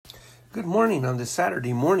Good morning on this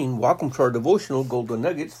Saturday morning. Welcome to our devotional Golden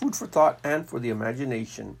Nuggets, food for thought and for the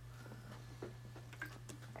imagination.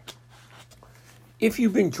 If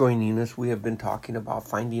you've been joining us, we have been talking about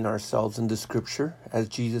finding ourselves in the scripture as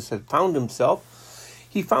Jesus had found himself.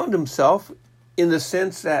 He found himself in the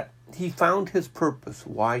sense that he found his purpose,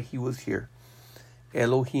 why he was here.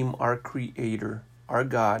 Elohim, our creator, our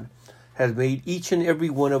God, has made each and every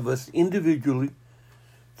one of us individually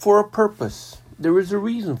for a purpose. There is a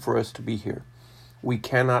reason for us to be here. We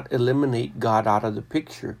cannot eliminate God out of the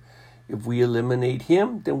picture. If we eliminate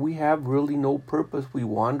him, then we have really no purpose. We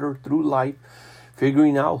wander through life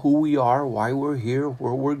figuring out who we are, why we're here,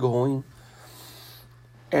 where we're going.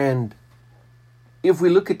 And if we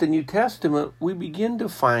look at the New Testament, we begin to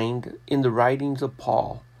find in the writings of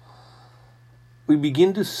Paul, we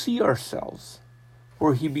begin to see ourselves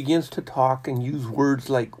where he begins to talk and use words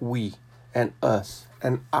like we and us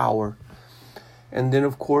and our. And then,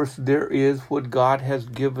 of course, there is what God has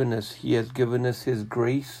given us. He has given us his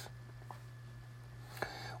grace.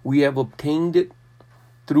 We have obtained it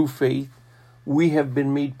through faith. We have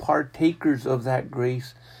been made partakers of that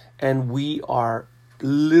grace. And we are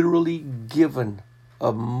literally given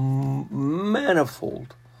a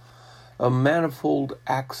manifold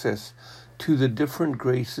access to the different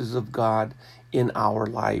graces of God in our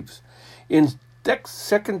lives. In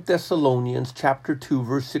 2 Thessalonians chapter 2,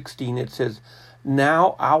 verse 16, it says,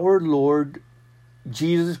 "Now our Lord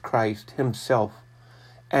Jesus Christ himself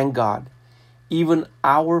and God, even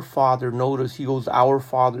our Father," notice he goes, "our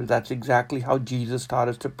Father." That's exactly how Jesus taught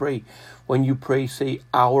us to pray. When you pray, say,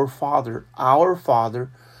 our Father,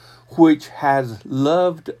 which has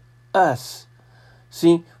loved us.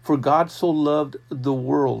 See, for God so loved the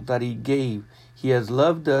world that he gave. He has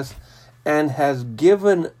loved us and has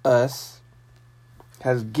given us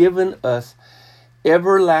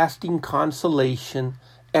everlasting consolation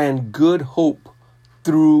and good hope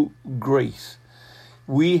through grace.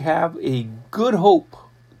 We have a good hope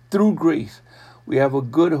through grace. We have a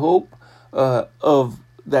good hope of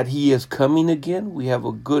that he is coming again. We have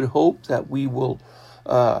a good hope that we will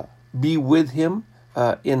be with him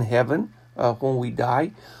in heaven when we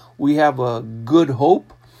die. We have a good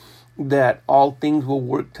hope that all things will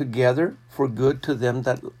work together for good to them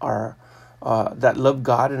that love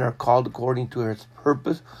God and are called according to his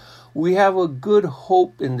purpose. We have a good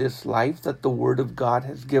hope in this life that the Word of God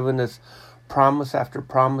has given us promise after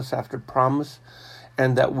promise after promise,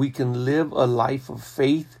 and that we can live a life of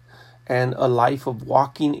faith and a life of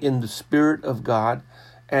walking in the Spirit of God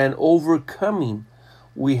and overcoming.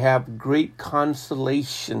 We have great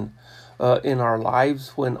consolation in our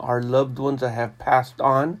lives when our loved ones that have passed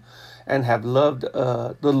on and have loved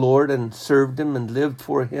the Lord and served him and lived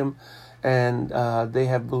for him, and they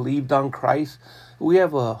have believed on Christ. We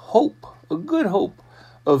have a good hope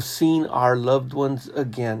of seeing our loved ones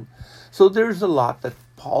again. So there's a lot that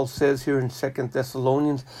Paul says here in 2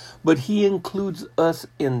 Thessalonians, but he includes us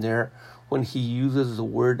in there when he uses the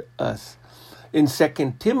word us. In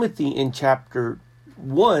 2 Timothy in chapter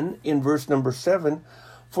 1, in verse number 7,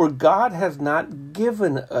 "For God has not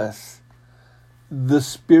given us the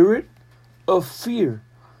spirit of fear,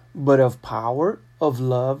 but of power, of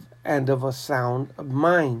love, and of a sound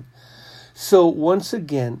mind." So once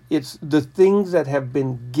again, it's the things that have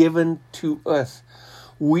been given to us.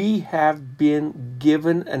 We have been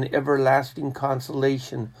given an everlasting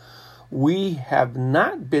consolation. We have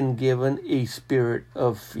not been given a spirit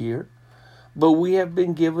of fear, but we have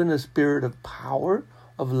been given a spirit of power,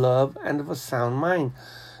 of love, and of a sound mind.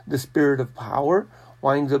 The spirit of power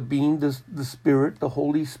winds up being the Spirit, the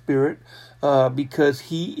Holy Spirit, because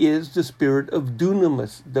he is the spirit of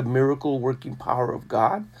dunamis, the miracle working power of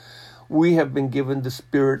God. We have been given the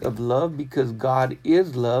spirit of love because God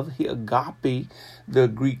is love, agape, the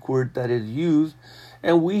Greek word that is used.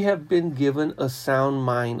 And we have been given a sound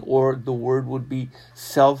mind, or the word would be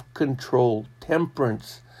self-control,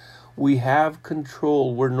 temperance. We have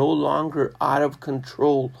control. We're no longer out of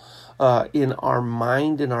control in our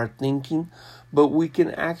mind and our thinking, but we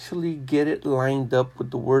can actually get it lined up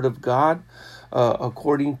with the Word of God,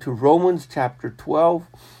 according to Romans chapter 12,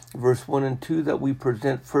 verse 1 and 2, that we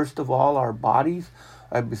present first of all our bodies.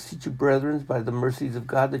 I beseech you, brethren, by the mercies of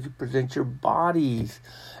God, that you present your bodies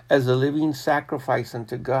as a living sacrifice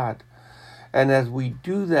unto God. And as we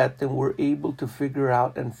do that, then we're able to figure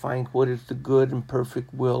out and find what is the good and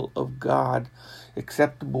perfect will of God,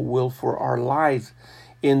 acceptable will for our lives.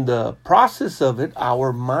 In the process of it,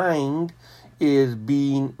 our mind is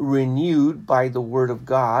being renewed by the Word of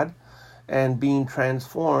God and being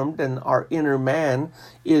transformed, and our inner man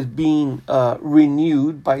is being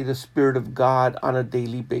renewed by the Spirit of God on a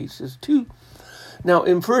daily basis too. Now,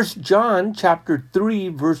 in 1 John chapter 3,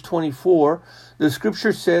 verse 24, the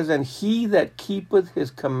scripture says, "And he that keepeth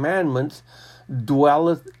his commandments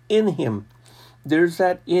dwelleth in him." There's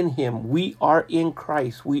that in him. We are in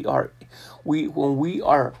Christ. When we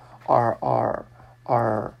are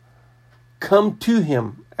come to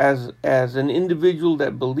him as an individual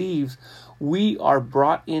that believes, we are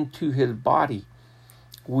brought into his body.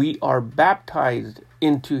 We are baptized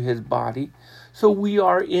into his body. So we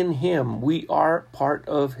are in him. We are part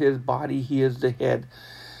of his body. He is the head.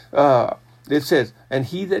 It says, "And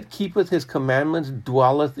he that keepeth his commandments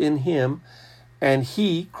dwelleth in him, and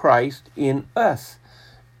he, Christ, in us."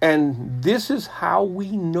 And this is how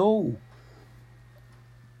we know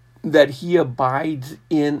that he abides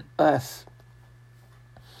in us,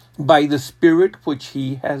 by the Spirit which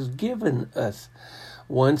he has given us.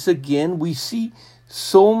 Once again, we see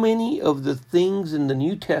so many of the things in the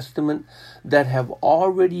New Testament that have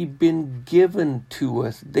already been given to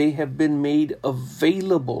us. They have been made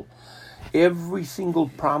available. Every single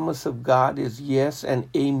promise of God is yes and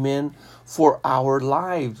amen for our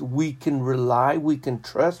lives. We can rely, we can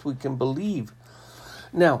trust, we can believe.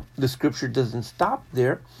 Now, the scripture doesn't stop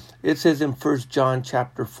there. It says in 1 John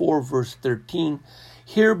chapter 4, verse 13,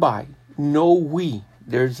 "Hereby know we,"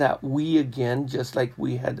 there's that "we" again, just like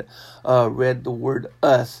we had read the word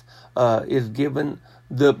 "us," is given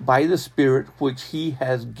by the Spirit which he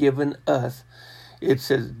has given us. It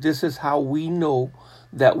says, this is how we know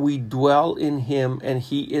that we dwell in him and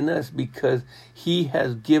he in us, because he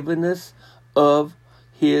has given us of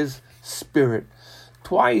his Spirit.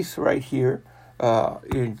 Twice right here,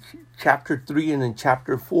 in chapter 3 and in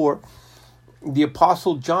chapter 4, the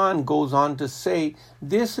Apostle John goes on to say,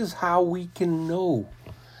 this is how we can know.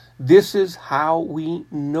 This is how we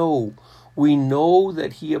know. We know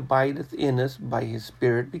that he abideth in us by his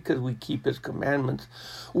Spirit, because we keep his commandments.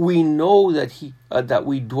 We know that that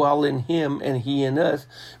we dwell in him and he in us,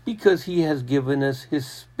 because he has given us his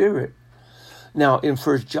Spirit. Now, in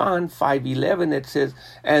 1 John 5:11, it says,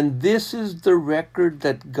 "And this is the record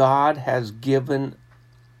that God has given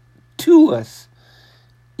to us,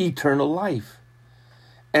 eternal life.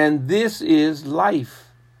 And this is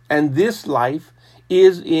life. And this life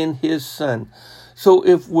is in his Son." So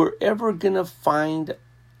if we're ever going to find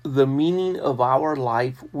the meaning of our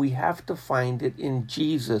life, we have to find it in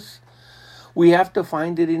Jesus. We have to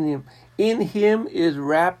find it in him. In him is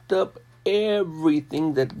wrapped up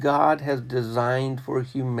everything that God has designed for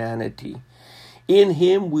humanity. In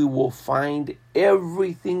him we will find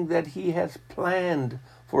everything that he has planned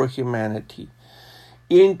for humanity.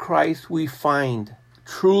 In Christ we find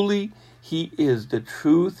truly he is the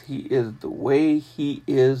truth, he is the way, he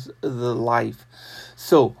is the life.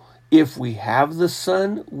 So, if we have the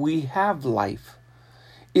Son, we have life.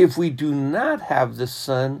 If we do not have the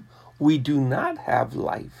Son, we do not have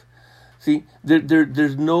life. See,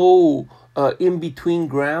 there's no in-between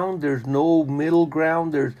ground, there's no middle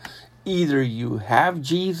ground. There's either you have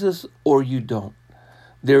Jesus or you don't.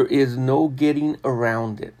 There is no getting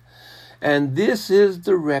around it. And this is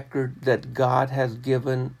the record that God has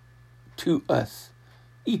given to us,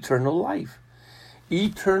 eternal life.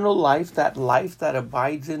 Eternal life that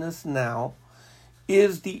abides in us now,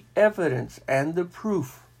 is the evidence and the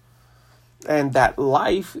proof. And that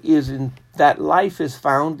life is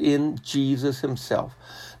found in Jesus himself.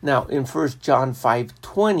 Now, in 1 John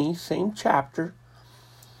 5:20, same chapter,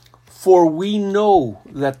 "For we know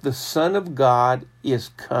that the Son of God is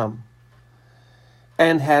come,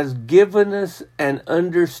 and has given us an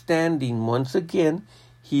understanding." Once again,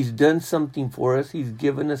 he's done something for us. He's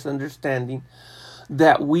given us understanding,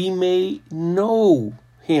 "that we may know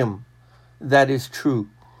him that is true.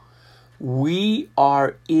 We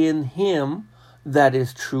are in him that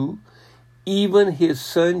is true, even his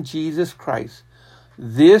Son Jesus Christ.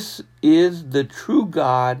 This is the true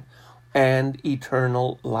God and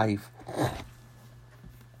eternal life."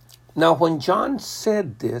 Now, when John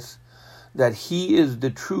said this, that he is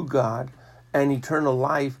the true God and eternal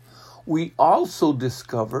life, we also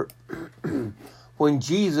discover when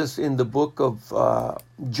Jesus, in the book of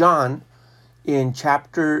John, in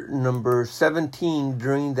chapter number 17,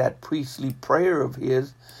 during that priestly prayer of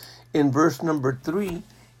his, in verse number 3,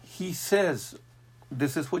 he says,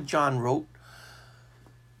 this is what John wrote,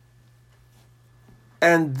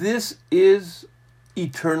 "And this is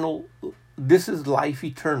eternal, this is life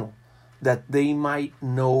eternal, that they might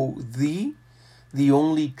know thee, the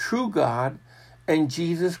only true God, and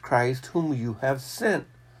Jesus Christ, whom you have sent."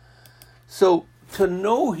 So to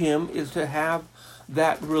know him is to have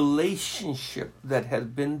that relationship that has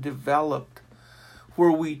been developed,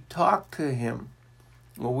 where we talk to him.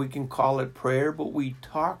 Well, we can call it prayer, but we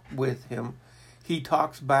talk with him. He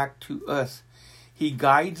talks back to us. He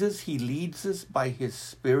guides us, he leads us by his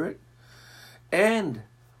Spirit, and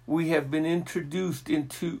we have been introduced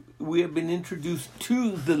to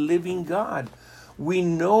the living God. We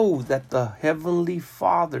know that the Heavenly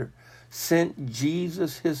Father sent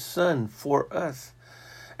Jesus, his Son, for us.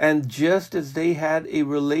 And just as they had a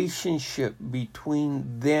relationship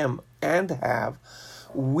between them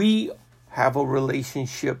we have a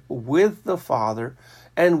relationship with the Father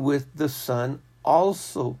and with the Son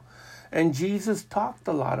also. And Jesus talked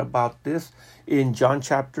a lot about this in John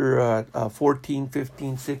chapter 14,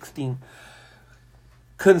 15, 16.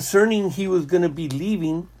 Concerning he was going to be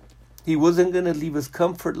leaving, he wasn't going to leave us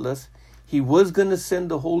comfortless. He was going to send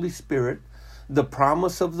the Holy Spirit, the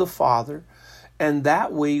promise of the Father, and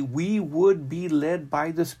that way we would be led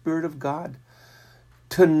by the Spirit of God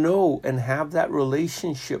to know and have that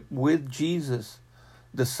relationship with Jesus,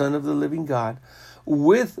 the Son of the living God,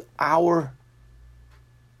 with our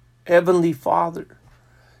Heavenly Father,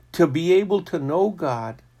 to be able to know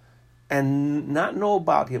God and not know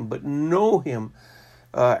about him, but know him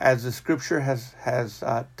as the Scripture has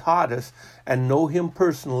taught us, and know him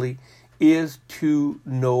personally, is to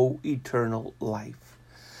know eternal life.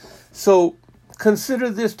 So consider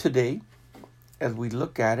this today as we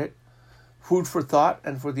look at it. Food for thought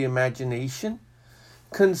and for the imagination.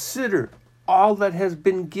 Consider all that has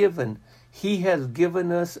been given. He has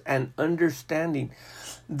given us an understanding.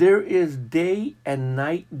 There is day and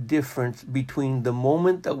night difference between the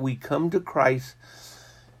moment that we come to Christ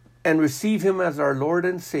and receive him as our Lord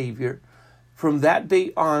and Savior. From that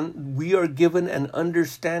day on, we are given an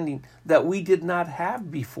understanding that we did not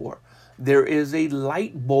have before. There is a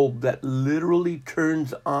light bulb that literally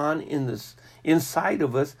turns on inside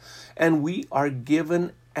of us, and we are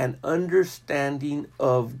given an understanding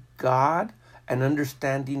of God, an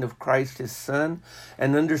understanding of Christ his Son,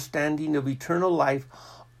 an understanding of eternal life,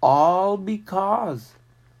 all because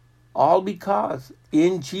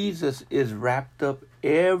in Jesus is wrapped up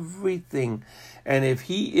everything. And if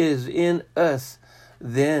he is in us,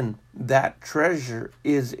 then that treasure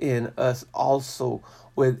is in us also,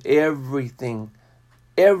 with everything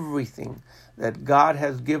that God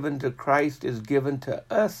has given to Christ is given to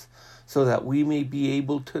us, so that we may be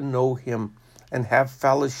able to know him and have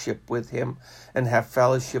fellowship with him and have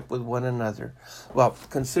fellowship with one another. Well,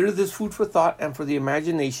 consider this food for thought and for the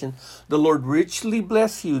imagination. The Lord richly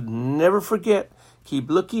bless you. Never forget, keep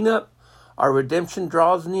looking up. Our redemption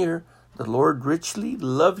draws near. The Lord richly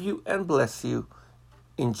love you and bless you.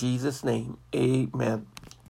 In Jesus' name, amen.